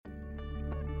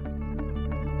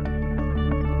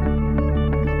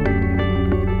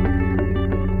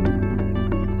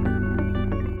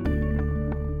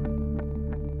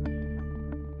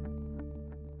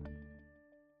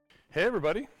Hey,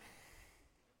 everybody.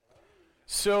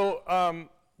 So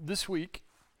this week,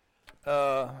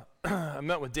 I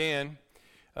met with Dan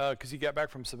because he got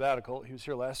back from sabbatical. He was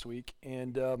here last week,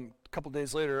 and a couple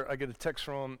days later, I get a text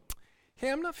from him,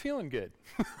 hey, I'm not feeling good.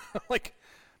 Like,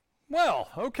 well,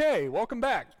 okay, welcome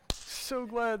back. So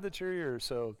glad that you're here.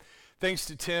 So thanks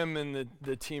to Tim and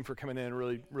the team for coming in.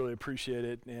 Really, really appreciate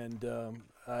it. And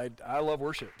I love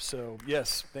worship. So,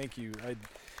 yes, thank you.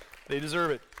 They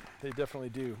deserve it. They definitely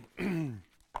do.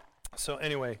 So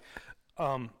anyway,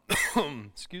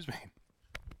 excuse me.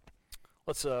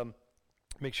 Let's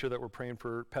make sure that we're praying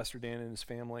for Pastor Dan and his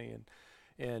family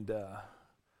and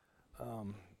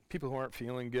people who aren't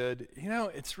feeling good. You know,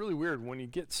 it's really weird when you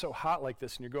get so hot like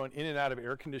this and you're going in and out of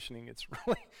air conditioning. It's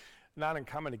really not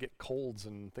uncommon to get colds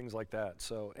and things like that.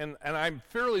 So, and I'm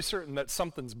fairly certain that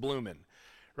something's blooming,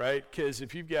 right? Because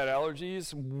if you've got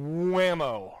allergies,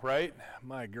 whammo, right?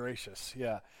 My gracious,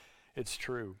 yeah, it's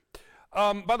true.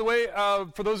 By the way,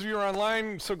 for those of you who are online,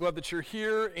 I'm so glad that you're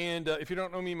here. And if you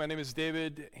don't know me, my name is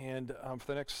David. And for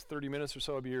the next 30 minutes or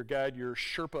so, I'll be your guide, your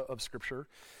Sherpa of Scripture.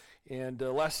 And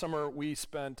last summer, we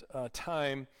spent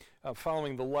time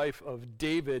following the life of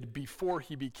David before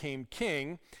he became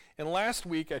king. And last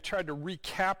week, I tried to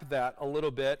recap that a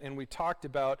little bit, and we talked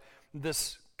about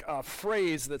this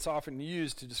phrase that's often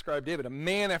used to describe David, a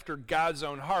man after God's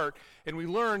own heart. And we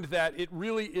learned that it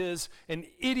really is an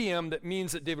idiom that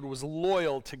means that David was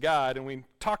loyal to God, and we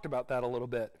talked about that a little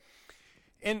bit.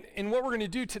 And what we're going to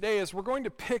do today is we're going to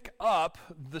pick up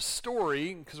the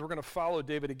story, because we're going to follow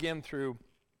David again through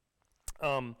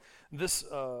this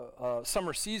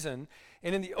summer season.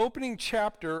 And in the opening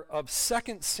chapter of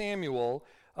 2 Samuel,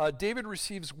 David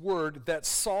receives word that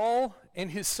Saul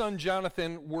and his son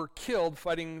Jonathan were killed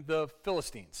fighting the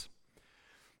Philistines.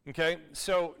 Okay,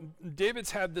 so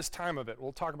David's had this time of it.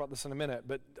 We'll talk about this in a minute.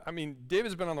 But, I mean,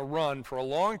 David's been on the run for a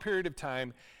long period of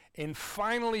time, and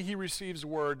finally he receives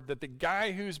word that the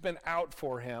guy who's been out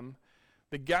for him,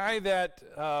 the guy that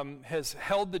has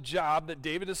held the job that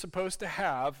David is supposed to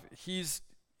have, he's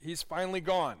finally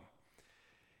gone.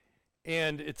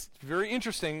 And it's very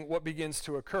interesting what begins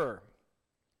to occur.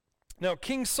 Now,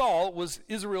 King Saul was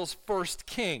Israel's first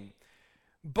king,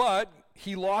 but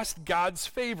he lost God's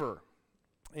favor.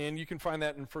 And you can find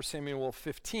that in 1 Samuel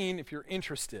 15 if you're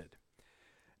interested.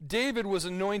 David was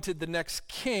anointed the next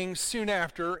king soon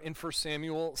after in 1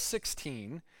 Samuel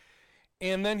 16.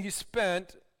 And then he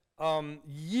spent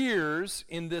years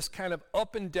in this kind of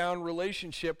up and down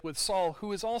relationship with Saul,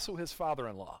 who is also his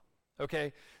father-in-law.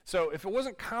 Okay, so if it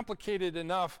wasn't complicated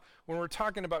enough when we're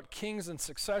talking about kings and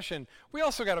succession, we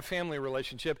also got a family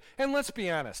relationship. And let's be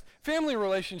honest, family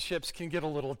relationships can get a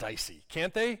little dicey,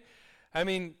 can't they? I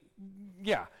mean,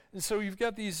 yeah. And so you've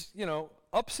got these,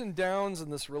 ups and downs in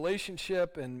this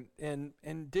relationship,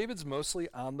 and David's mostly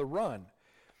on the run.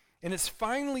 And it's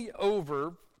finally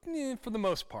over for the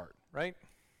most part, right?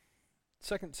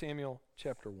 2 Samuel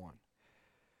chapter 1.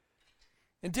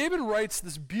 And David writes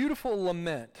this beautiful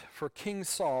lament for King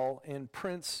Saul and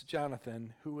Prince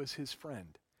Jonathan, who was his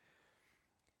friend.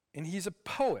 And he's a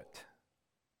poet,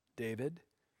 David.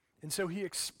 And so he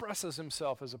expresses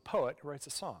himself as a poet who writes a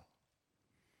song.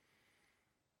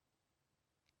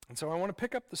 And so I want to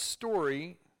pick up the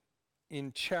story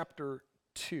in chapter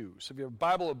 2. So if you have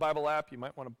a Bible app, you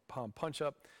might want to punch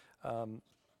up 2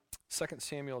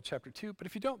 Samuel chapter 2. But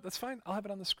if you don't, that's fine. I'll have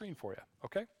it on the screen for you,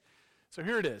 okay? So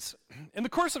here it is. In the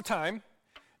course of time,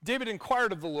 David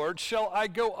inquired of the Lord, shall I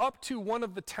go up to one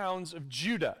of the towns of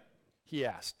Judah? He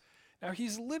asked. Now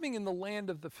he's living in the land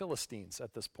of the Philistines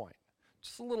at this point.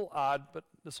 Just a little odd, but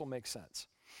this will make sense.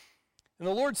 And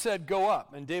the Lord said, go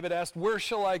up. And David asked, where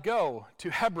shall I go? To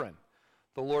Hebron.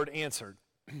 The Lord answered.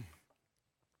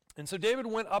 And so David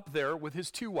went up there with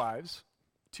his two wives,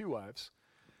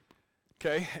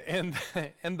 okay, and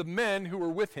the men who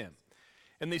were with him.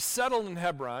 And they settled in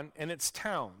Hebron and its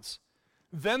towns.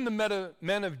 Then the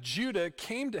men of Judah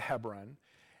came to Hebron,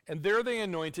 and there they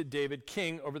anointed David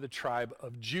king over the tribe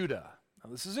of Judah.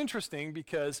 Now this is interesting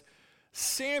because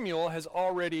Samuel has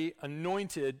already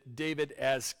anointed David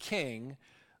as king,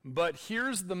 but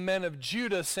here's the men of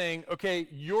Judah saying, okay,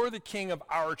 you're the king of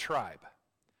our tribe.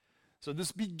 So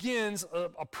this begins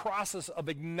a process of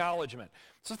acknowledgement.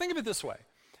 So think of it this way.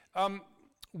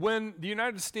 When the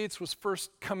United States was first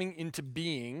coming into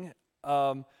being,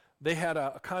 they had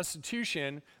a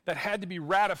constitution that had to be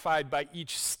ratified by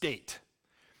each state.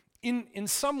 In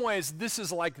some ways, this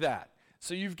is like that.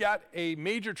 So you've got a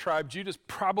major tribe. Judah's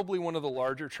probably one of the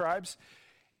larger tribes.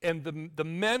 And the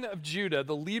men of Judah,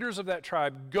 the leaders of that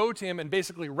tribe, go to him and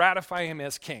basically ratify him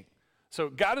as king. So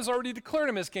God has already declared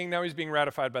him as king. Now he's being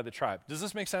ratified by the tribe. Does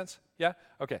this make sense? Yeah?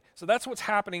 Okay. So that's what's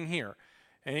happening here.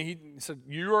 And he said,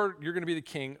 you're going to be the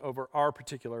king over our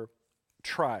particular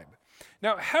tribe.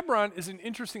 Now, Hebron is an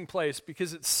interesting place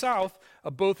because it's south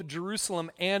of both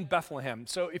Jerusalem and Bethlehem.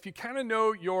 So if you kind of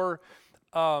know your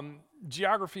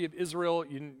geography of Israel,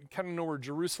 you kind of know where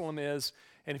Jerusalem is.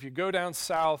 And if you go down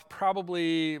south,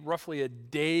 probably roughly a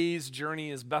day's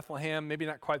journey is Bethlehem, maybe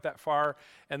not quite that far.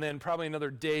 And then probably another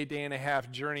day, day and a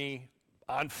half journey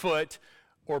on foot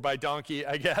or by donkey,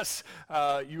 I guess,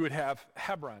 you would have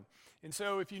Hebron. And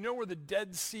so if you know where the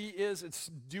Dead Sea is,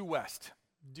 it's due west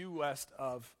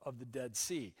of the Dead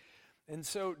Sea. And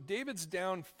so David's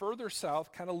down further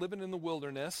south, kind of living in the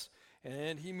wilderness,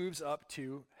 and he moves up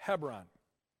to Hebron.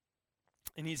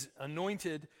 And he's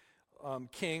anointed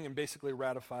king and basically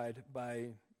ratified by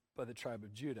the tribe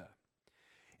of Judah.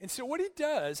 And so what he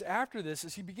does after this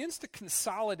is he begins to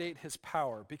consolidate his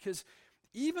power, because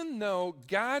even though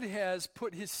God has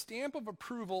put his stamp of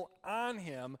approval on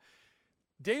him,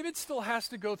 David still has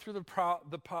to go through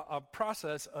the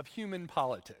process of human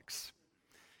politics.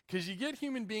 Because you get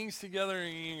human beings together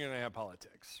and you're going to have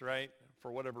politics, right?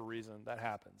 For whatever reason, that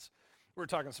happens. We were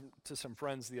talking to some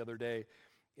friends the other day,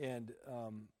 and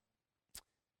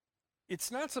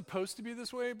it's not supposed to be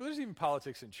this way, but there's even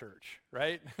politics in church,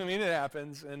 right? I mean, it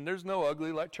happens, and there's no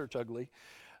ugly like church ugly,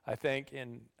 I think.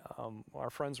 And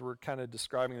our friends were kind of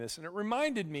describing this, and it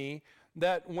reminded me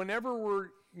that whenever we're,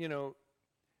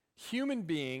 human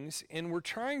beings and we're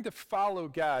trying to follow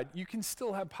God, you can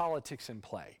still have politics in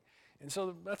play. And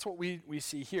so that's what we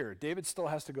see here. David still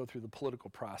has to go through the political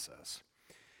process.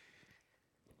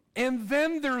 And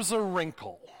then there's a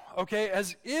wrinkle, okay?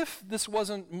 As if this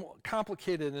wasn't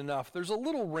complicated enough, there's a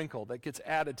little wrinkle that gets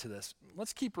added to this.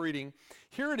 Let's keep reading.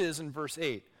 Here it is in verse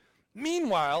 8.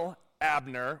 Meanwhile,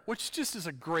 Abner, which just is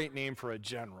a great name for a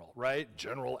general, right?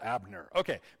 General Abner.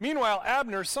 Okay. Meanwhile,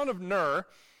 Abner, son of Ner,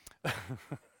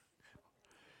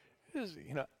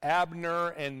 Abner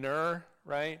and Ner,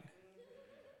 right?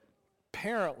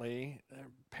 Apparently, their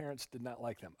parents did not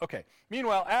like them. Okay.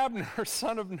 Meanwhile, Abner,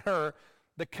 son of Ner,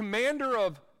 the commander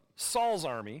of Saul's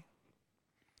army,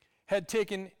 had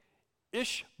taken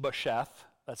Ishbosheth,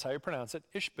 that's how you pronounce it,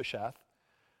 Ishbosheth,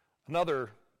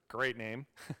 another great name,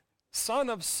 son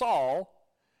of Saul,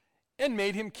 and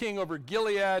made him king over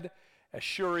Gilead,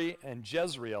 Ashuri, and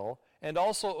Jezreel, and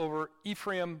also over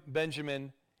Ephraim,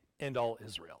 Benjamin, and all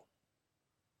Israel.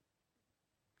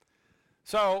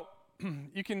 So,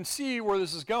 you can see where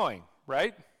this is going,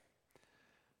 right?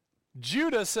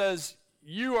 Judah says,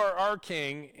 you are our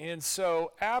king, and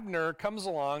so Abner comes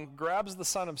along, grabs the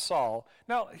son of Saul.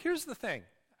 Now, here's the thing.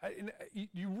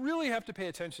 You really have to pay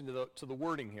attention to the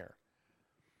wording here.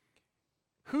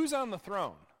 Who's on the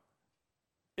throne?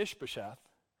 Ishbosheth.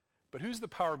 But who's the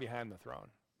power behind the throne?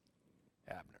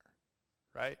 Abner,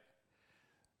 right?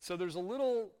 So there's a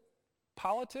little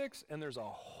politics, and there's a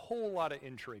whole lot of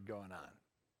intrigue going on.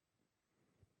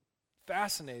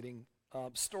 Fascinating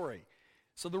story.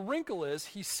 So the wrinkle is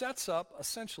he sets up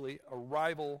essentially a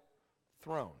rival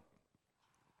throne.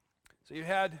 So you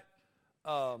had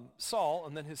Saul,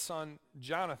 and then his son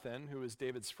Jonathan, who is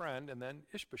David's friend, and then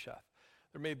Ishbosheth.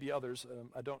 There may be others.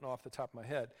 I don't know off the top of my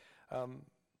head.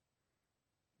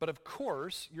 But of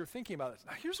course, you're thinking about this.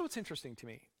 Now, here's what's interesting to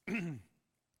me.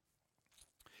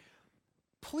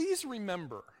 Please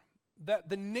remember that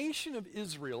the nation of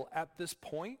Israel at this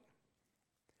point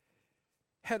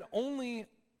had only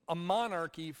a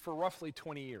monarchy for roughly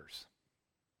 20 years.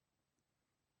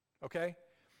 Okay?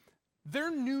 They're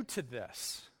new to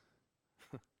this.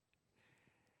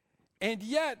 And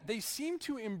yet, they seem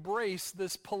to embrace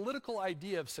this political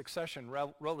idea of succession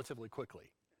relatively quickly.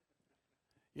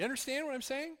 You understand what I'm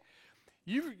saying?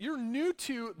 You're new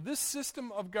to this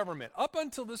system of government. Up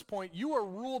until this point, you are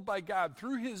ruled by God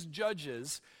through his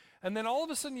judges, and then all of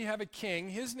a sudden you have a king.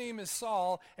 His name is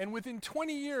Saul, and within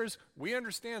 20 years, we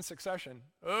understand succession.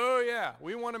 Oh yeah,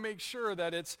 we want to make sure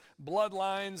that it's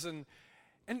bloodlines, and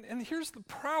here's the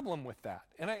problem with that,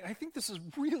 and I think this is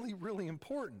really, really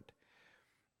important.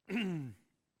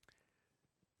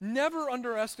 Never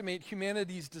underestimate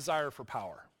humanity's desire for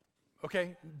power,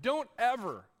 okay? Don't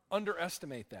ever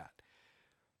underestimate that.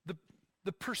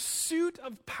 The pursuit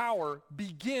of power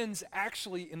begins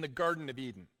actually in the Garden of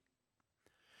Eden.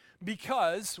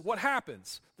 Because what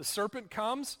happens? The serpent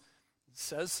comes,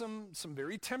 says some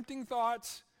very tempting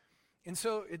thoughts, and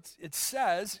so it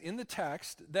says in the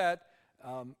text that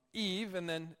Eve and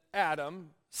then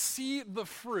Adam see the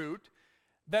fruit,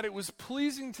 that it was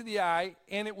pleasing to the eye,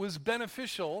 and it was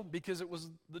beneficial because it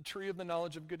was the tree of the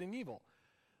knowledge of good and evil.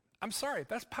 I'm sorry,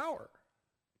 that's power,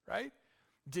 right?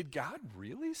 did God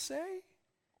really say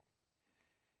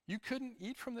you couldn't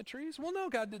eat from the trees? Well, no,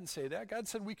 God didn't say that. God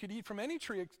said we could eat from any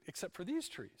tree except for these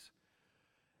trees.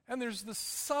 And there's this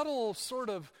subtle sort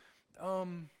of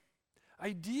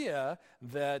idea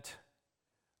that,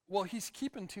 well, he's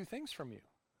keeping two things from you.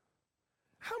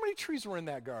 How many trees were in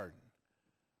that garden?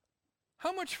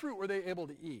 How much fruit were they able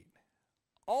to eat?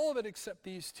 All of it except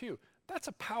these two. That's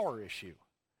a power issue.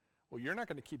 Well, you're not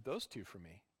going to keep those two from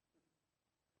me.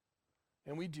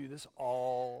 And we do this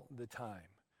all the time.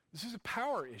 This is a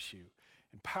power issue.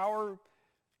 And power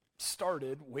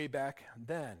started way back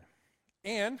then.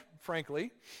 And,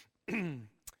 frankly, it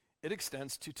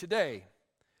extends to today,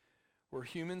 where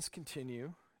humans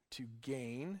continue to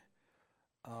gain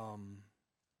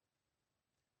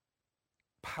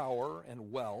power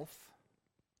and wealth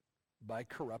by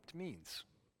corrupt means.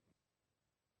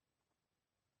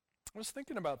 I was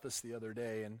thinking about this the other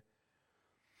day, and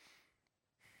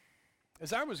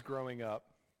as I was growing up,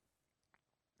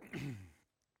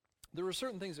 there were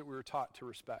certain things that we were taught to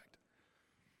respect.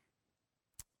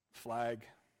 Flag,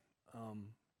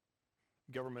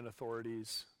 government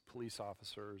authorities, police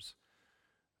officers,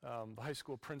 the high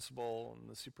school principal and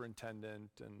the superintendent,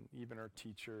 and even our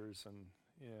teachers, and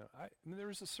there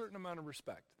was a certain amount of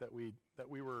respect that we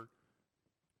were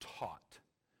taught.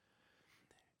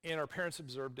 And our parents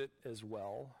observed it as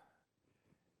well.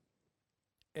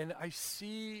 And I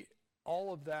see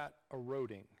all of that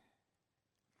eroding.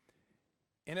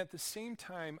 And at the same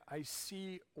time, I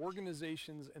see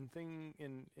organizations and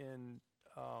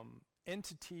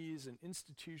entities and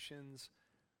institutions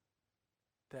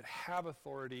that have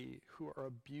authority who are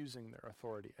abusing their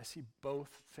authority. I see both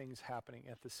things happening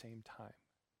at the same time.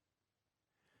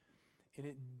 And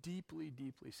it deeply,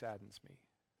 deeply saddens me.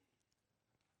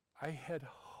 I had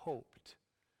hoped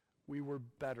we were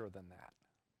better than that.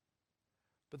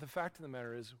 But the fact of the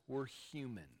matter is, we're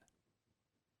human,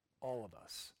 all of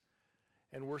us.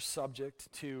 And we're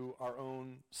subject to our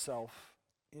own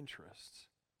self-interests.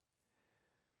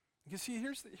 You see,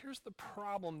 here's the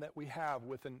problem that we have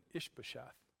with an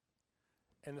Ishbosheth,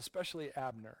 and especially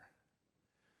Abner.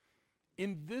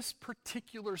 In this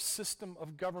particular system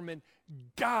of government,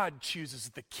 God chooses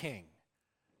the king,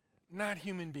 not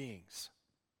human beings.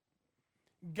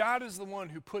 God is the one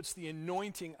who puts the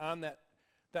anointing on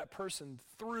that person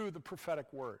through the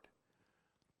prophetic word.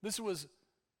 This was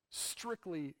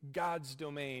strictly God's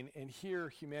domain, and here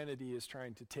humanity is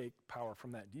trying to take power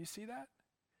from that. Do you see that?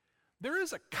 There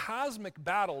is a cosmic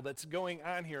battle that's going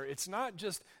on here. It's not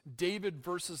just David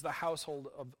versus the household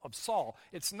of Saul.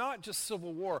 It's not just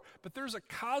civil war, but there's a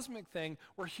cosmic thing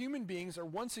where human beings are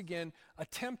once again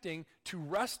attempting to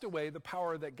wrest away the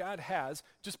power that God has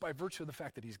just by virtue of the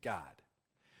fact that he's God.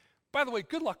 By the way,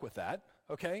 good luck with that,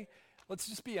 okay? Let's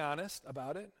just be honest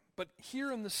about it. But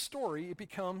here in the story, it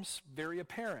becomes very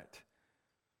apparent.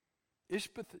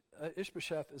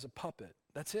 Ishbosheth is a puppet.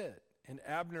 That's it. And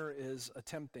Abner is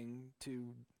attempting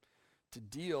to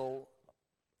deal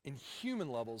in human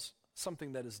levels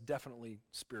something that is definitely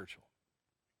spiritual.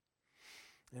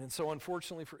 And so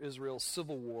unfortunately for Israel,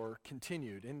 civil war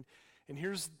continued. And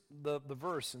here's the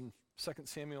verse in 2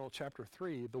 Samuel chapter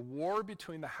 3. The war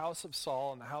between the house of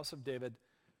Saul and the house of David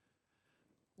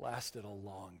lasted a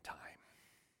long time.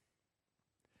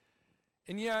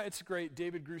 And yeah, it's great.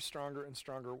 David grew stronger and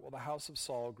stronger while the house of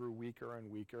Saul grew weaker and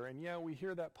weaker. And yeah, we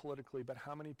hear that politically, but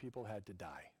how many people had to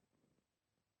die?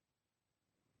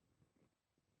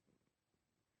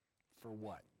 For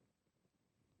what?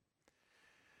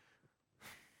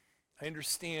 I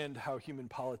understand how human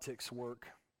politics work.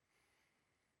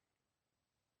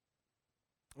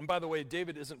 And by the way,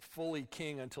 David isn't fully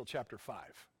king until chapter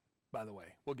 5. By the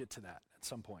way, we'll get to that at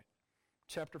some point.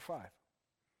 Chapter 5.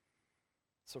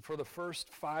 So for the first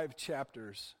 5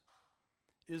 chapters,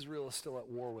 Israel is still at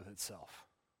war with itself.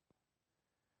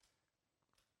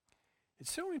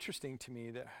 It's so interesting to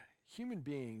me that human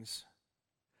beings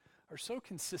are so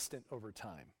consistent over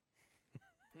time.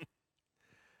 I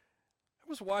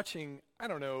was watching, I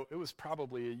don't know, it was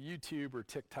probably a YouTube or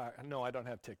TikTok. No, I don't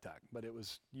have TikTok, but it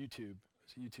was YouTube.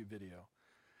 It was a YouTube video.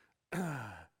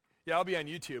 Yeah, I'll be on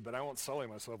YouTube, but I won't sully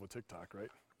myself with TikTok, right?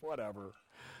 Whatever.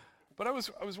 But I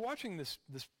was watching this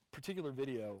particular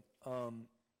video, and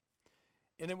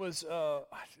it was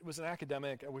an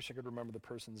academic. I wish I could remember the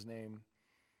person's name.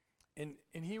 And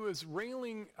he was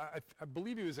railing, I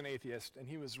believe he was an atheist, and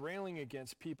he was railing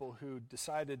against people who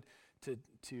decided to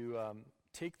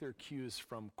take their cues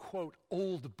from, quote,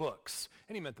 old books.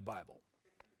 And he meant the Bible.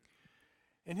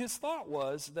 And his thought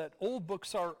was that old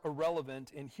books are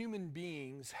irrelevant and human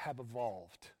beings have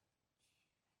evolved.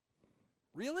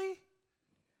 Really?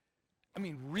 I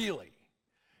mean, really?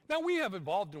 Now, we have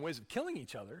evolved in ways of killing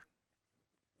each other.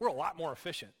 We're a lot more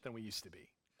efficient than we used to be.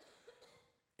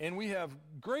 And we have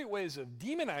great ways of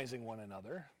demonizing one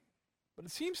another, but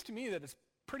it seems to me that it's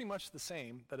pretty much the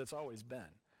same that it's always been.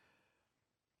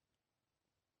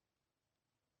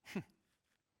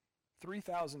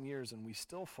 3,000 years and we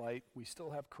still fight, we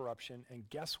still have corruption, and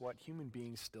guess what? Human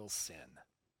beings still sin.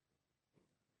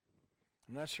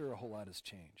 I'm not sure a whole lot has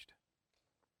changed.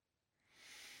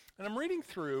 And I'm reading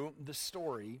through the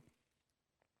story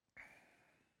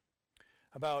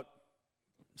about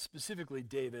specifically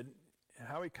David and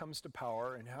how he comes to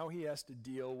power and how he has to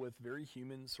deal with very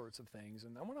human sorts of things.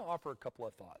 And I want to offer a couple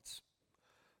of thoughts,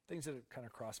 things that have kind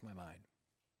of crossed my mind.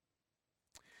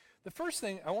 The first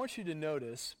thing I want you to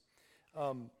notice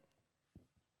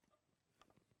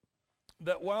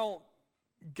that while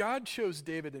God chose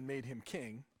David and made him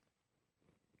king,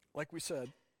 like we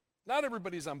said, not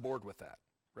everybody's on board with that,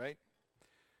 right?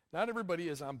 Not everybody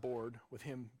is on board with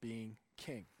him being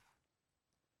king.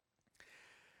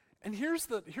 And here's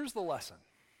the lesson.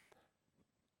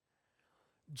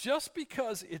 Just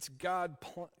because it's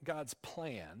God's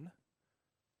plan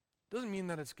doesn't mean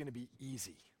that it's going to be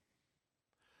easy.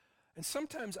 And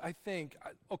sometimes I think,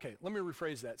 okay, let me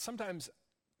rephrase that. Sometimes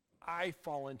I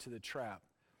fall into the trap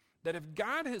that if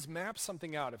God has mapped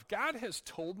something out, if God has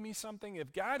told me something,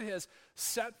 if God has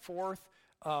set forth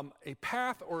a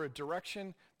path or a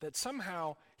direction, that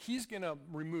somehow he's going to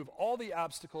remove all the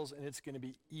obstacles and it's going to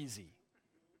be easy.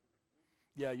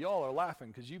 Yeah, y'all are laughing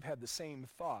because you've had the same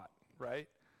thought, right?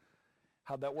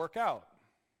 How'd that work out?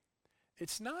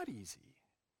 It's not easy.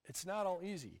 It's not all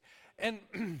easy. And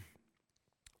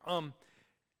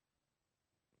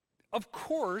of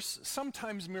course,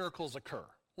 sometimes miracles occur.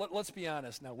 Let's be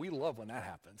honest. Now, we love when that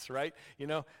happens, right? You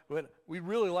know, we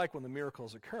really like when the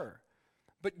miracles occur.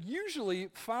 But usually,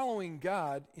 following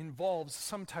God involves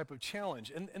some type of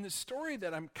challenge. And the story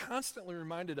that I'm constantly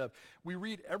reminded of, we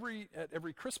read at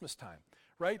every Christmas time,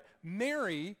 right?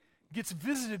 Mary gets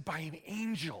visited by an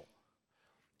angel.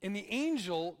 And the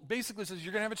angel basically says,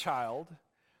 you're going to have a child,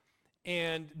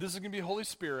 and this is going to be Holy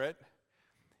Spirit.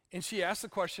 And she asks the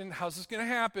question, how's this going to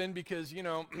happen? Because, you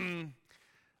know,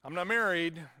 I'm not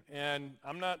married, and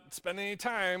I'm not spending any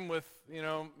time with, you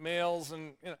know, males,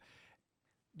 and, you know.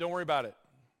 Don't worry about it.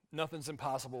 Nothing's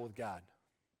impossible with God.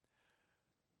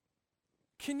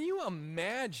 Can you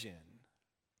imagine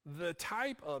the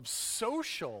type of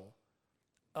social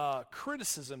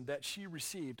criticism that she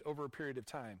received over a period of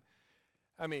time?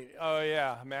 I mean, oh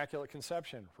yeah, Immaculate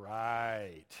Conception,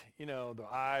 right. You know, the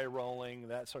eye rolling,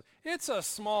 that sort. It's a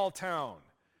small town.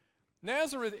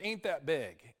 Nazareth ain't that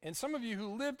big. And some of you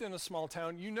who lived in a small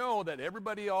town, you know that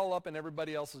everybody all up in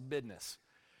everybody else's business.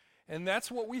 And that's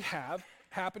what we have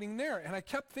happening there. And I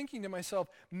kept thinking to myself,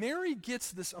 Mary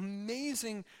gets this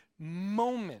amazing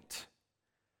moment.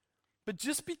 But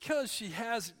just because she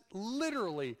has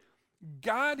literally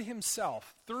God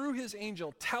himself, through his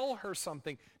angel, tell her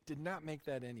something, did not make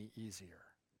that any easier.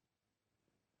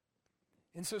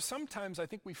 And so sometimes I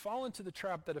think we fall into the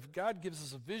trap that if God gives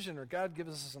us a vision or God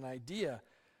gives us an idea,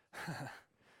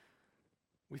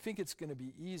 we think it's going to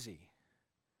be easy.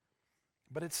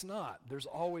 But it's not. There's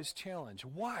always challenge.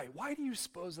 Why? Why do you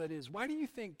suppose that is? Why do you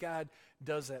think God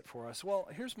does that for us? Well,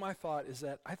 here's my thought, is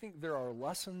that I think there are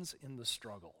lessons in the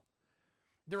struggle.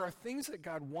 There are things that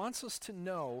God wants us to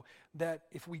know that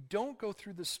if we don't go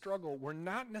through the struggle, we're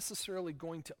not necessarily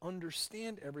going to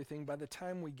understand everything by the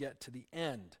time we get to the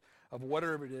end of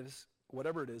whatever it is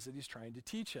that he's trying to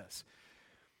teach us.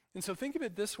 And so think of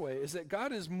it this way, is that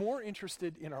God is more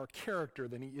interested in our character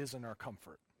than he is in our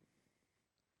comfort.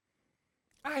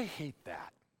 I hate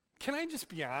that. Can I just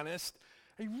be honest?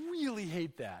 I really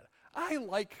hate that. I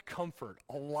like comfort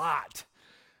a lot.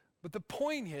 But the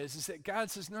point is that God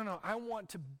says, no, I want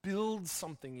to build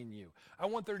something in you. I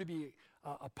want there to be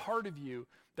a part of you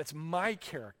that's my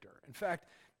character. In fact,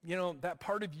 you know, that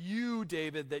part of you,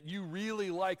 David, that you really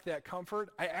like that comfort,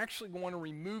 I actually want to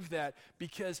remove that,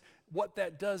 because what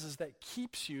that does is that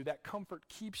comfort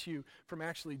keeps you from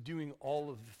actually doing all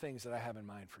of the things that I have in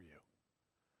mind for you.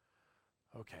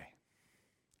 Okay,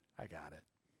 I got it.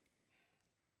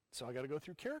 So I got to go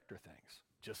through character things,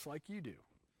 just like you do.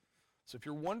 So if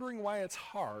you're wondering why it's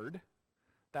hard,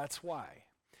 that's why.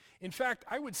 In fact,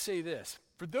 I would say this.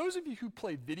 For those of you who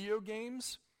play video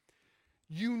games,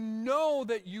 you know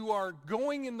that you are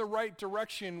going in the right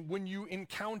direction when you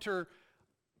encounter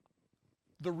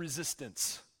the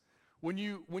resistance. When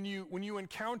you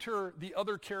encounter the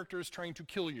other characters trying to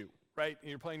kill you, right? And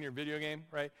you're playing your video game,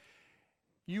 right?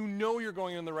 You know you're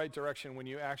going in the right direction when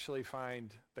you actually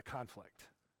find the conflict.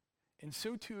 And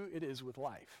so too it is with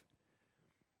life.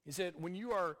 is that when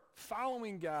you are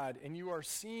following God and you are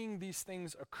seeing these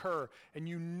things occur and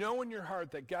you know in your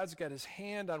heart that God's got his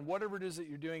hand on whatever it is that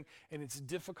you're doing and it's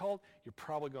difficult, you're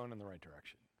probably going in the right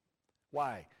direction.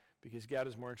 Why? Because God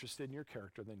is more interested in your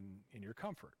character than in your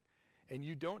comfort. And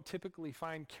you don't typically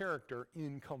find character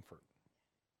in comfort.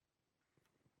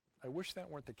 I wish that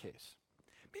weren't the case.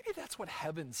 Maybe that's what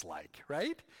heaven's like,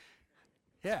 right?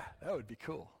 Yeah, that would be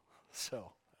cool.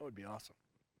 So, that would be awesome.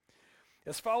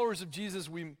 As followers of Jesus,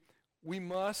 we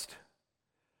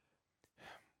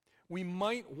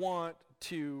might want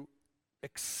to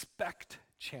expect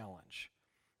challenge,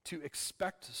 to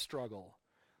expect struggle,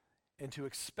 and to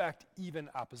expect even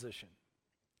opposition.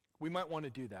 We might want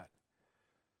to do that.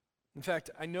 In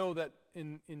fact, I know that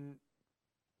in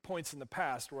points in the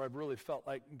past where I've really felt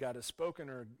like God has spoken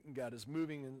or God is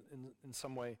moving in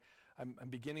some way, I'm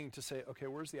beginning to say, okay,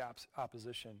 where's the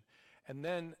opposition? And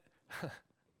then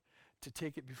to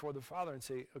take it before the Father and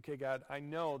say, okay, God, I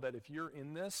know that if you're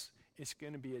in this, it's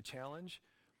going to be a challenge.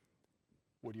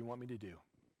 What do you want me to do?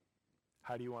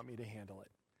 How do you want me to handle it?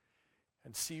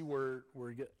 And see where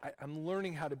I'm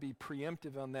learning how to be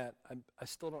preemptive on that. I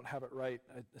still don't have it right.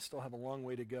 I still have a long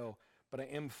way to go, but I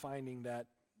am finding that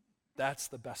that's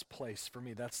the best place for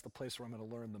me. That's the place where I'm going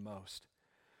to learn the most.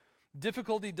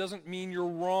 Difficulty doesn't mean you're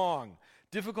wrong.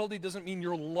 Difficulty doesn't mean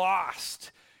you're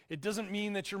lost. It doesn't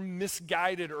mean that you're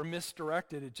misguided or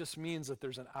misdirected. It just means that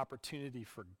there's an opportunity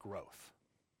for growth.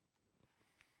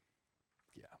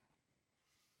 Yeah.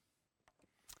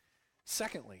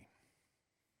 Secondly,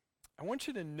 I want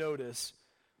you to notice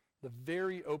the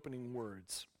very opening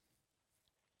words.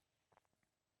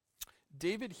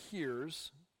 David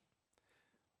hears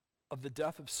of the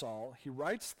death of Saul. He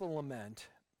writes the lament,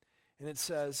 and it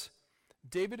says,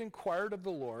 David inquired of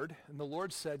the Lord, and the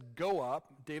Lord said, go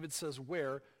up. David says,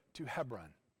 where? To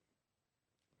Hebron.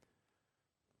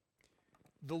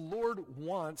 The Lord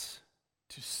wants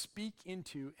to speak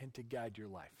into and to guide your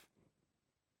life.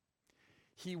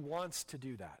 He wants to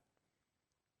do that.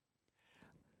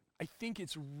 I think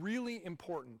it's really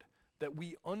important that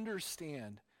we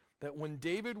understand that when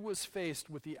David was faced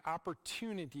with the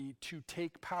opportunity to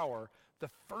take power, the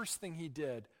first thing he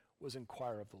did was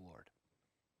inquire of the Lord.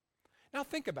 Now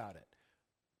think about it.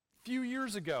 A few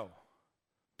years ago,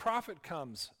 prophet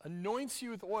comes, anoints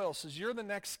you with oil, says you're the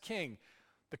next king.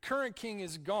 The current king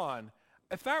is gone.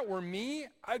 If that were me,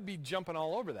 I'd be jumping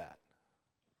all over that.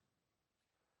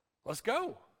 Let's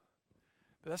go.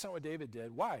 But that's not what David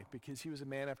did. Why? Because he was a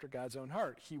man after God's own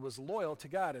heart. He was loyal to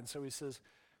God, and so he says,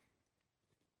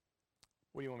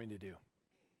 what do you want me to do?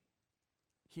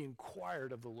 He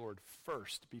inquired of the Lord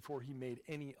first before he made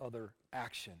any other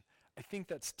action. I think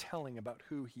that's telling about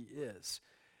who he is.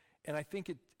 And I think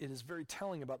it is very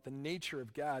telling about the nature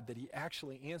of God that he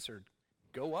actually answered,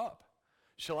 go up.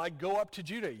 Shall I go up to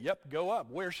Judah? Yep, go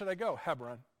up. Where should I go?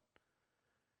 Hebron.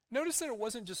 Notice that it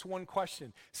wasn't just one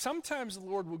question. Sometimes the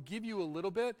Lord will give you a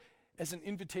little bit as an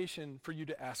invitation for you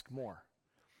to ask more.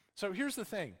 So here's the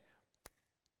thing.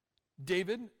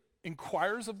 David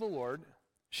inquires of the Lord,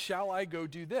 shall I go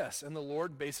do this? And the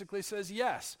Lord basically says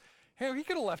yes. Hey, he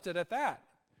could have left it at that.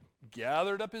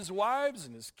 Gathered up his wives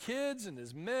and his kids and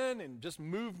his men and just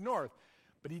moved north.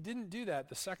 But he didn't do that.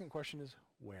 The second question is,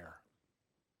 where?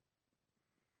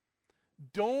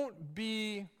 Don't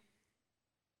be,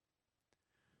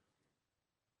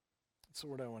 that's the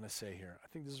word I want to say here. I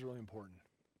think this is really important.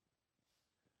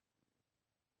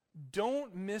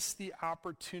 Don't miss the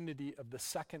opportunity of the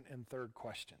second and third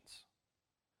questions.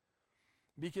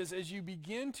 Because as you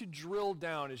begin to drill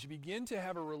down, as you begin to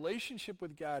have a relationship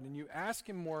with God and you ask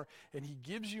him more and he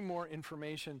gives you more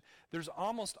information, there's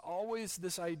almost always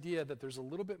this idea that there's a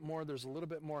little bit more, there's a little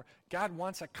bit more. God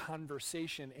wants a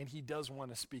conversation and he does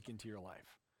want to speak into your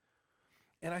life.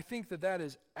 And I think that that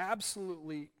is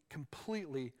absolutely,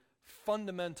 completely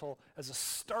fundamental as a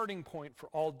starting point for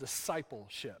all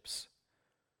discipleships.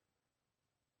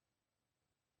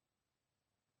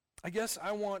 I guess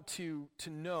I want to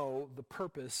know the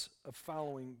purpose of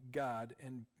following God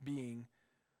and being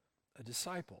a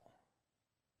disciple.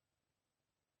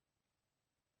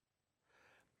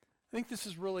 I think this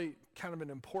is really kind of an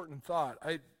important thought.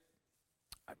 I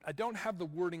don't have the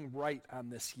wording right on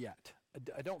this yet.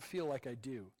 I don't feel like I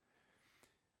do.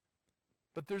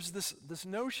 But there's this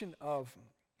notion of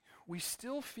we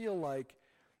still feel like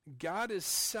God is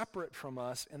separate from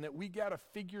us and that we got to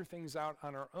figure things out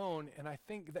on our own. And I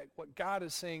think that what God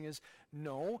is saying is,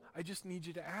 no, I just need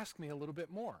you to ask me a little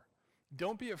bit more.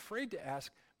 Don't be afraid to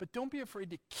ask, but don't be afraid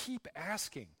to keep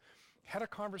asking. Had a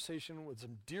conversation with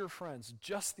some dear friends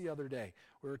just the other day.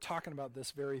 We were talking about this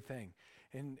very thing.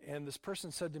 And this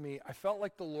person said to me, I felt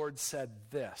like the Lord said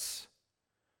this.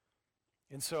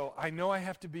 And so I know I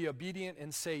have to be obedient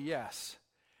and say yes.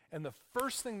 And the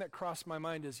first thing that crossed my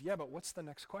mind is, yeah, but what's the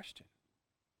next question?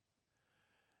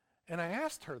 And I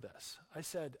asked her this. I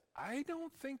said, I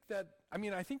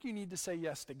think you need to say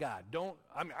yes to God.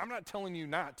 I'm not telling you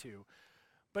not to.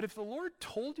 But if the Lord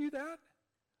told you that,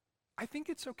 I think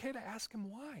it's okay to ask him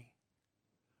why.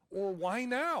 Or why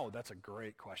now? That's a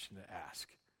great question to ask.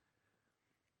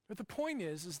 But the point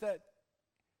is that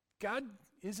God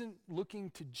isn't looking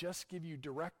to just give you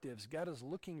directives. God is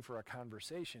looking for a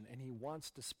conversation, and he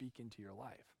wants to speak into your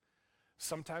life.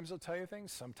 Sometimes he'll tell you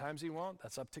things, sometimes he won't.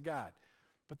 That's up to God.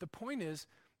 But the point is,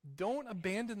 don't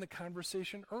abandon the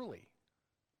conversation early.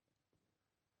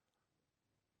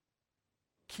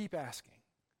 Keep asking.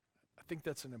 I think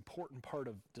that's an important part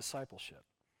of discipleship.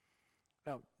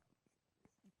 Now,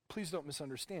 please don't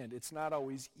misunderstand. It's not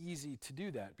always easy to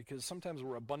do that because sometimes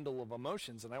we're a bundle of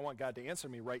emotions and I want God to answer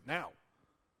me right now.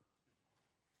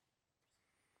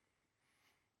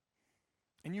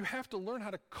 And you have to learn how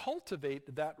to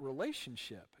cultivate that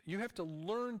relationship. You have to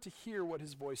learn to hear what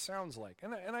his voice sounds like.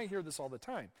 And I hear this all the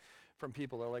time from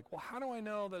people. They're like, well, how do I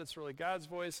know that it's really God's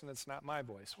voice and it's not my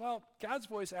voice? Well, God's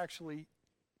voice actually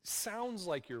sounds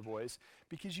like your voice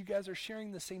because you guys are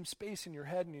sharing the same space in your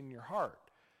head and in your heart.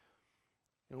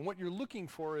 And what you're looking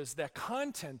for is that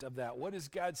content of that. What is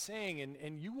God saying?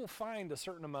 And you will find a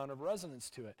certain amount of resonance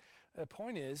to it. The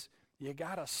point is, you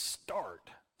got to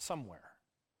start somewhere.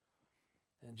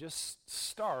 And just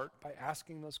start by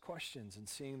asking those questions and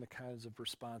seeing the kinds of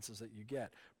responses that you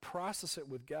get. Process it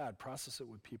with God. Process it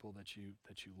with people that you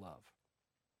love.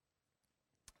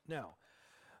 Now,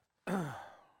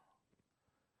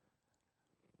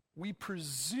 we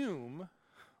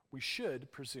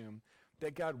should presume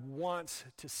that God wants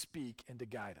to speak and to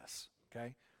guide us,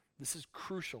 okay? This is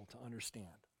crucial to understand.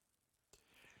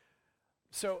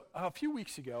 So a few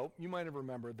weeks ago, you might have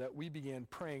remembered that we began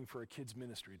praying for a kids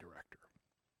ministry director.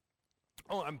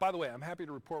 Oh, and by the way, I'm happy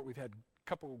to report we've had a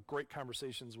couple great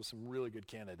conversations with some really good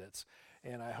candidates,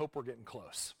 and I hope we're getting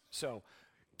close. So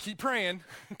keep praying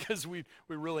because we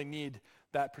really need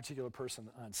that particular person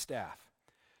on staff.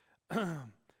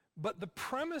 But the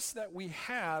premise that we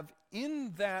have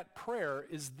in that prayer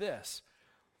is this: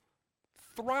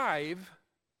 Thrive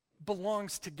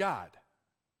belongs to God.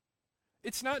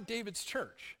 It's not David's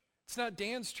church. It's not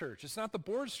Dan's church. It's not the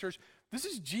board's church. This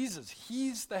is Jesus.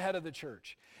 He's the head of the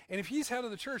church. And if he's head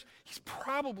of the church, he's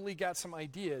probably got some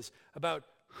ideas about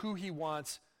who he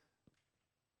wants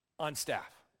on staff.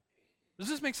 Does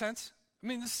this make sense? I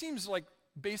mean, this seems like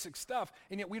basic stuff,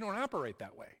 and yet we don't operate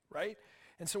that way, right?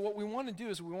 And so what we want to do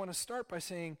is we want to start by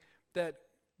saying that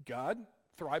God,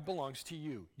 Thrive belongs to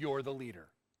you. You're the leader.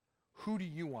 Who do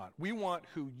you want? We want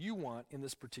who you want in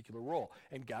this particular role,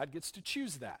 and God gets to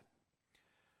choose that.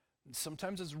 And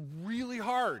sometimes it's really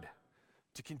hard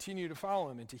to continue to follow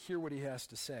him and to hear what he has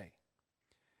to say.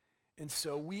 And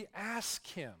so we ask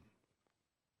him.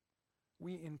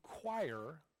 We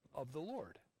inquire of the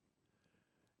Lord.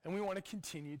 And we want to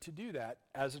continue to do that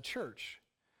as a church.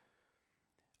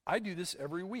 I do this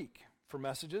every week for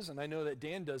messages, and I know that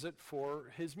Dan does it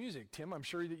for his music. Tim, I'm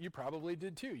sure that you probably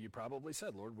did too. You probably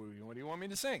said, Lord, what do you want me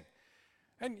to sing?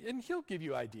 And he'll give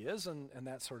you ideas and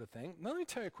that sort of thing. Now, let me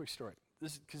tell you a quick story,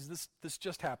 because this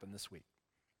just happened this week.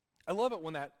 I love it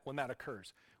when that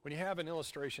occurs. When you have an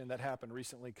illustration that happened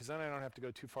recently, because then I don't have to go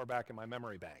too far back in my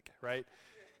memory bank, right?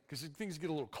 Because things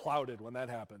get a little clouded when that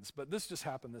happens. But this just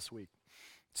happened this week.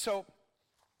 So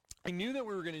I knew that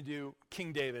we were going to do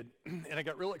King David, and I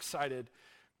got real excited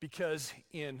because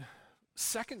in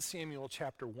 2 Samuel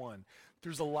chapter 1,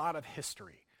 there's a lot of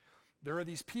history. There are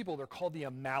these people, they're called the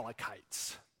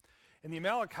Amalekites. And the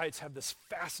Amalekites have this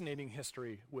fascinating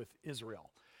history with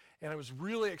Israel. And I was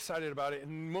really excited about it.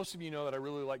 And most of you know that I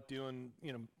really like doing,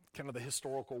 kind of the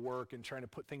historical work and trying to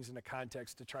put things into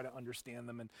context to try to understand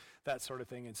them and that sort of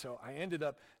thing. And so I ended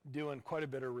up doing quite a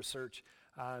bit of research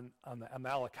on the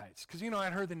Amalekites. Because,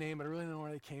 I'd heard the name, but I really didn't know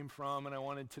where they came from, and I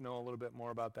wanted to know a little bit more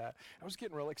about that. I was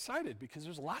getting real excited because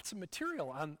there's lots of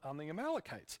material on the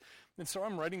Amalekites. And so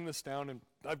I'm writing this down, and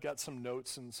I've got some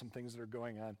notes and some things that are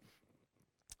going on.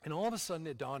 And all of a sudden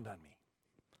it dawned on me.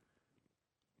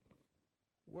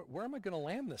 Where am I going to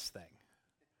land this thing?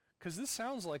 Because this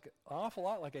sounds like an awful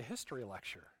lot like a history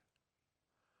lecture,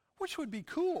 which would be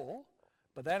cool,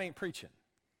 but that ain't preaching.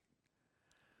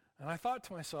 And I thought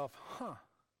to myself,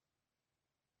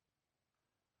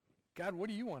 God, what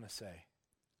do you want to say?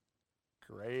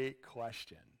 Great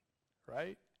question,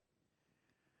 right?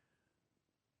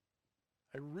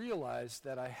 I realized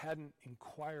that I hadn't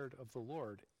inquired of the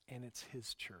Lord, and it's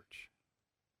his church.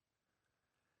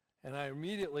 And I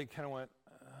immediately kind of went,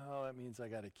 that means I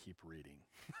got to keep reading.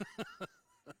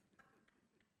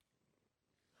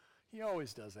 He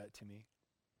always does that to me.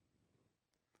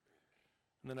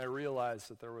 And then I realized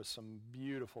that there was some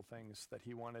beautiful things that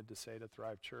he wanted to say to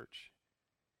Thrive Church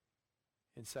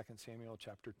in 2 Samuel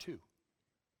chapter 2.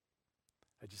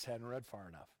 I just hadn't read far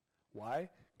enough. Why?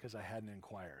 Because I hadn't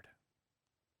inquired.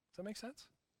 Does that make sense?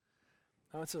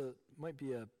 Now might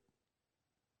be a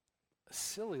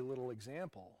silly little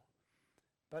example,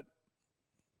 but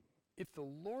if the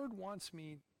Lord wants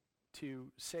me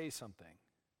to say something,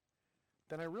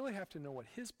 then I really have to know what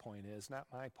his point is, not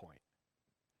my point.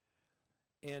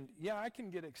 And yeah, I can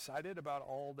get excited about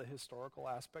all the historical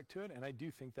aspect to it, and I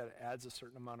do think that it adds a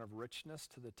certain amount of richness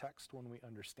to the text when we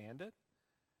understand it.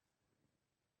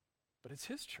 But it's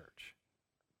his church,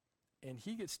 and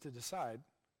he gets to decide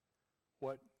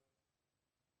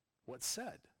what's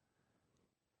said.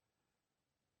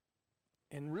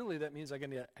 And really, that means I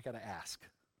got to ask.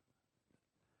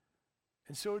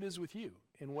 And so it is with you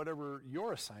in whatever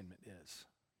your assignment is.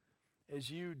 As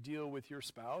you deal with your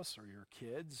spouse or your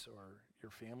kids or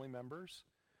your family members,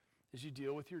 as you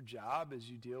deal with your job, as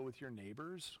you deal with your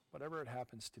neighbors, whatever it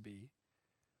happens to be,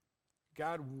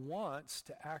 God wants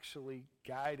to actually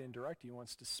guide and direct you. He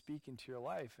wants to speak into your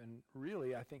life. And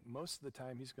really, I think most of the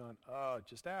time he's going, oh,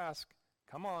 just ask.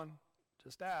 Come on,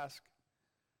 just ask.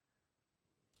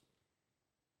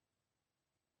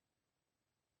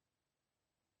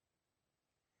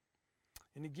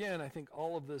 And again, I think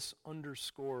all of this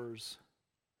underscores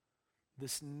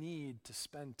this need to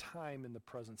spend time in the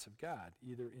presence of God,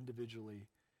 either individually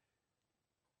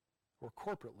or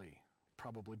corporately,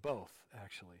 probably both,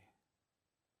 actually.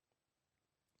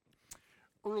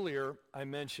 Earlier, I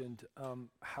mentioned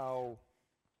how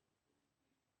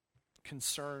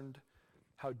concerned,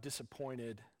 how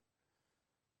disappointed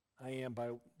I am by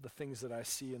the things that I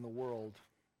see in the world.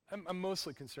 I'm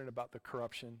mostly concerned about the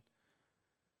corruption.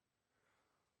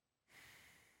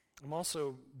 I'm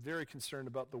also very concerned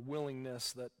about the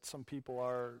willingness people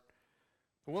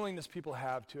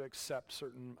have to accept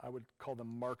certain, I would call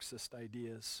them Marxist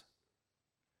ideas.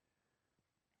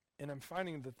 And I'm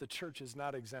finding that the church is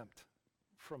not exempt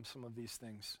from some of these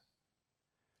things.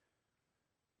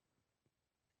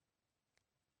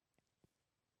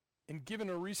 And given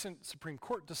a recent Supreme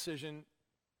Court decision,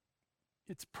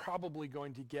 it's probably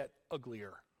going to get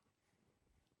uglier.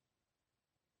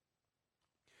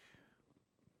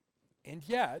 And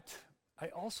yet, I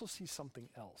also see something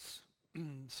else,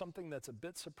 something that's a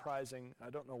bit surprising. I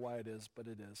don't know why it is, but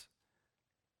it is.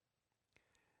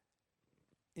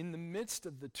 In the midst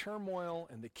of the turmoil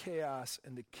and the chaos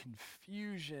and the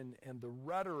confusion and the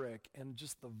rhetoric and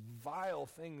just the vile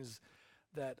things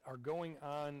that are going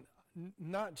on,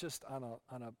 not just on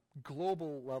a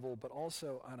global level, but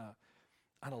also on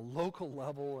a local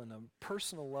level and a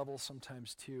personal level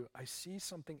sometimes too, I see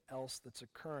something else that's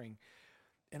occurring.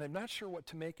 And I'm not sure what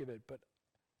to make of it, but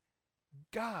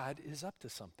God is up to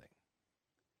something.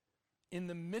 In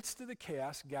the midst of the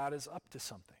chaos, God is up to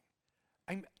something.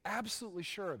 I'm absolutely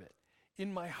sure of it.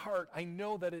 In my heart, I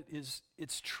know that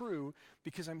it's true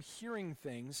because I'm hearing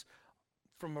things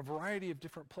from a variety of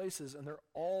different places, and they're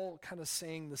all kind of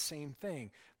saying the same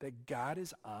thing, that God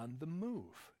is on the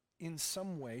move in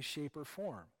some way, shape, or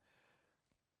form.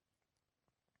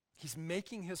 He's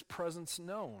making his presence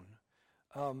known.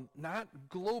 Not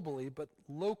globally, but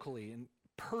locally and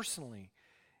personally.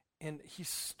 And he's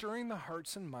stirring the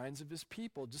hearts and minds of his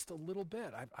people just a little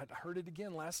bit. I heard it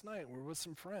again last night. We were with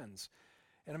some friends.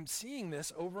 And I'm seeing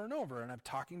this over and over. And I'm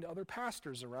talking to other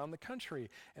pastors around the country.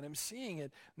 And I'm seeing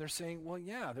it. And they're saying, well,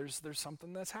 yeah, there's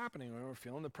something that's happening. We're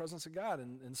feeling the presence of God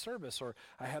in service. Or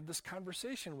I had this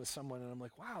conversation with someone. And I'm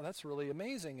like, wow, that's really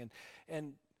amazing.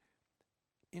 And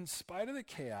in spite of the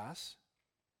chaos,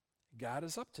 God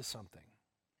is up to something.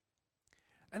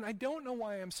 And I don't know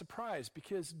why I'm surprised,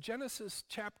 because Genesis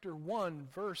chapter 1,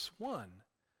 verse 1,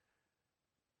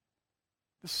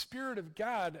 the Spirit of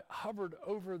God hovered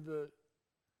over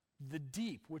the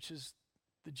deep, which is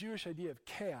the Jewish idea of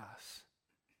chaos.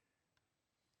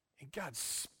 And God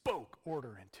spoke order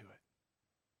into it.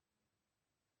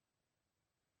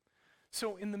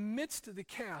 So in the midst of the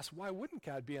chaos, why wouldn't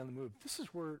God be on the move? This is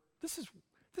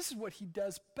what he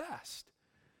does best,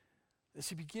 as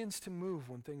he begins to move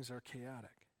when things are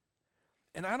chaotic.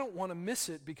 And I don't want to miss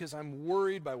it because I'm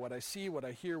worried by what I see, what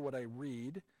I hear, what I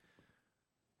read.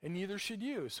 And neither should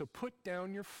you. So put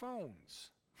down your phones.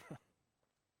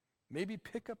 Maybe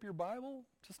pick up your Bible,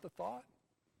 just a thought.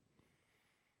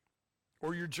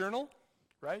 Or your journal,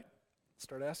 right?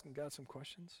 Start asking God some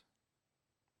questions.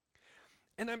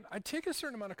 And I take a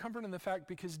certain amount of comfort in the fact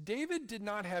because David did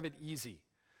not have it easy.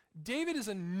 David is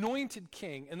anointed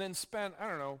king and then spent,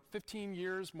 15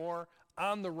 years more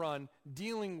on the run,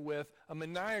 dealing with a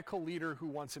maniacal leader who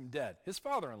wants him dead. His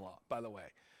father-in-law, by the way,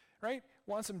 right?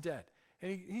 Wants him dead.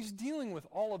 And he's dealing with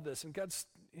all of this, and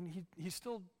he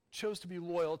still chose to be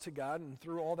loyal to God and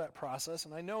through all that process.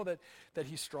 And I know that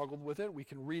he struggled with it. We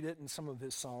can read it in some of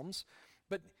his Psalms.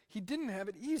 But he didn't have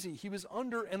it easy. He was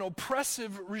under an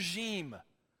oppressive regime.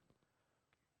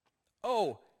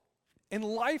 Oh, in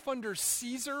life under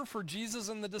Caesar for Jesus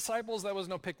and the disciples, that was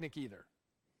no picnic either.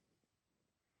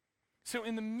 So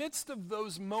in the midst of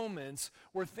those moments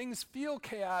where things feel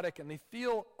chaotic and they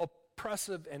feel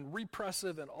oppressive and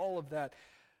repressive and all of that,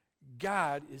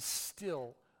 God is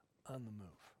still on the move.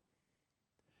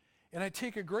 And I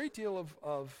take a great deal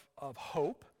of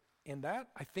hope in that.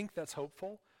 I think that's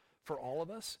hopeful for all of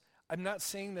us. I'm not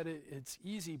saying that it's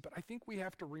easy, but I think we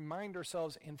have to remind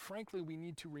ourselves, and frankly, we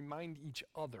need to remind each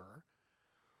other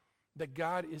that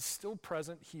God is still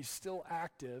present, he's still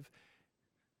active,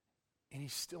 and he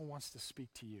still wants to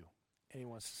speak to you, and he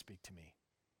wants to speak to me.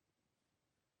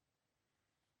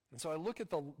 And so I look at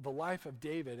the life of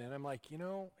David, and I'm like,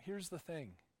 here's the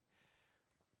thing.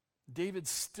 David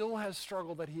still has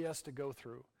struggle that he has to go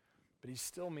through, but he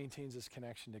still maintains his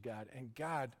connection to God. And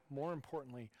God, more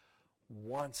importantly,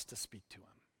 wants to speak to him.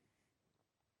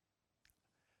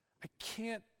 I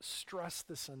can't stress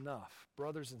this enough,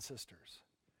 brothers and sisters.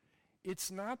 It's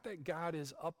not that God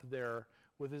is up there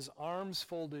with his arms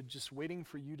folded just waiting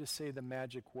for you to say the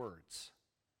magic words.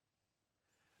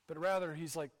 But rather,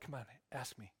 he's like, come on,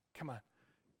 ask me. Come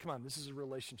on, this is a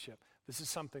relationship. This is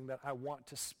something that I want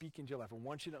to speak into your life. I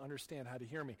want you to understand how to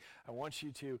hear me. I want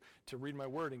you to read my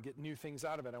word and get new things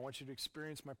out of it. I want you to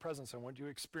experience my presence. I want you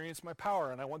to experience my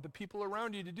power. And I want the people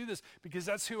around you to do this because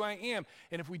that's who I am.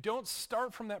 And if we don't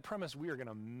start from that premise, we are going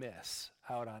to miss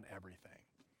out on everything.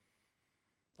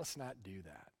 Let's not do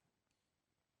that.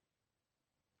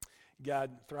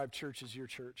 God, Thrive Church is your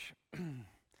church.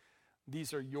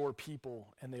 These are your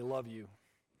people, and they love you.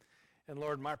 And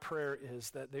Lord, my prayer is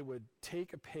that they would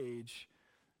take a page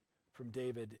from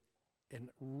David and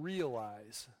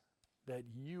realize that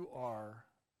you are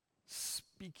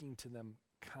speaking to them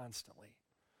constantly,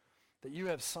 that you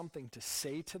have something to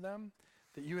say to them,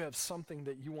 that you have something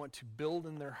that you want to build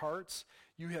in their hearts,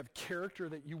 you have character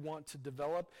that you want to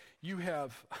develop, you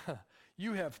have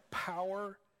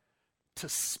power to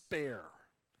spare,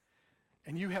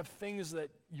 and you have things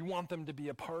that you want them to be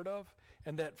a part of,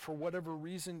 and that for whatever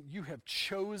reason, you have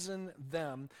chosen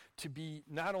them to be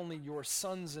not only your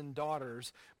sons and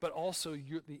daughters, but also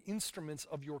the instruments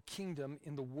of your kingdom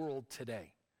in the world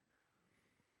today.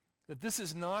 That this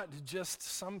is not just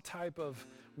some type of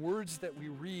words that we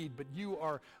read, but you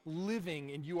are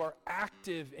living and you are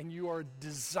active and you are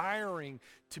desiring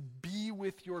to be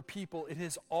with your people. It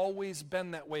has always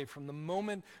been that way from the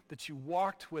moment that you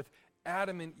walked with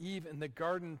Adam and Eve in the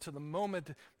garden to the moment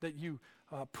that you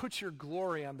put your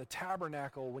glory on the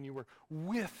tabernacle when you were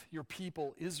with your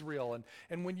people Israel,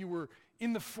 and when you were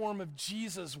in the form of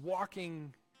Jesus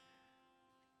walking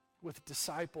with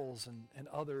disciples and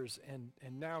others,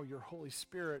 and now your Holy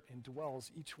Spirit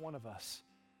indwells each one of us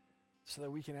so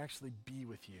that we can actually be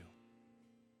with you.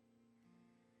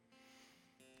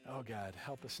 Oh God,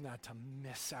 help us not to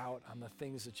miss out on the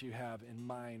things that you have in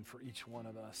mind for each one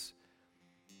of us.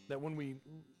 That when we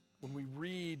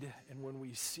read and when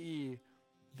we see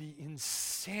the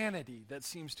insanity that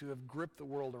seems to have gripped the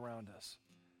world around us,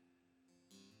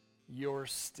 you're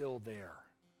still there.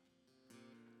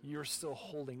 You're still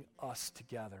holding us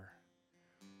together.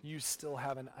 You still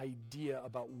have an idea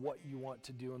about what you want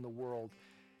to do in the world,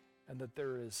 and that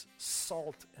there is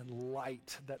salt and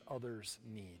light that others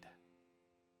need.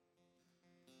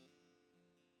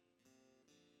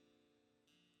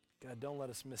 God, don't let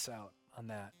us miss out on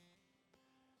that.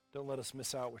 Don't let us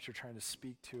miss out what you're trying to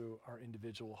speak to our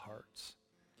individual hearts.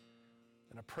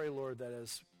 And I pray, Lord, that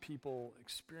as people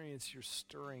experience your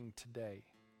stirring today,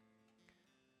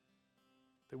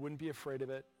 they wouldn't be afraid of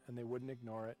it and they wouldn't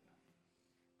ignore it,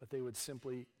 but they would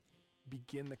simply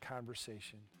begin the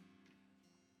conversation.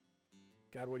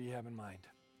 God, what do you have in mind?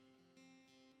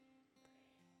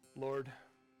 Lord,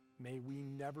 may we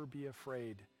never be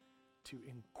afraid to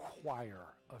inquire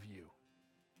of you.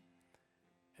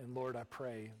 And Lord, I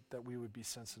pray that we would be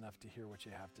sensitive enough to hear what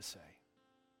you have to say.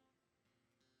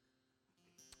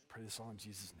 Pray this all in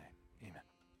Jesus' name. Amen.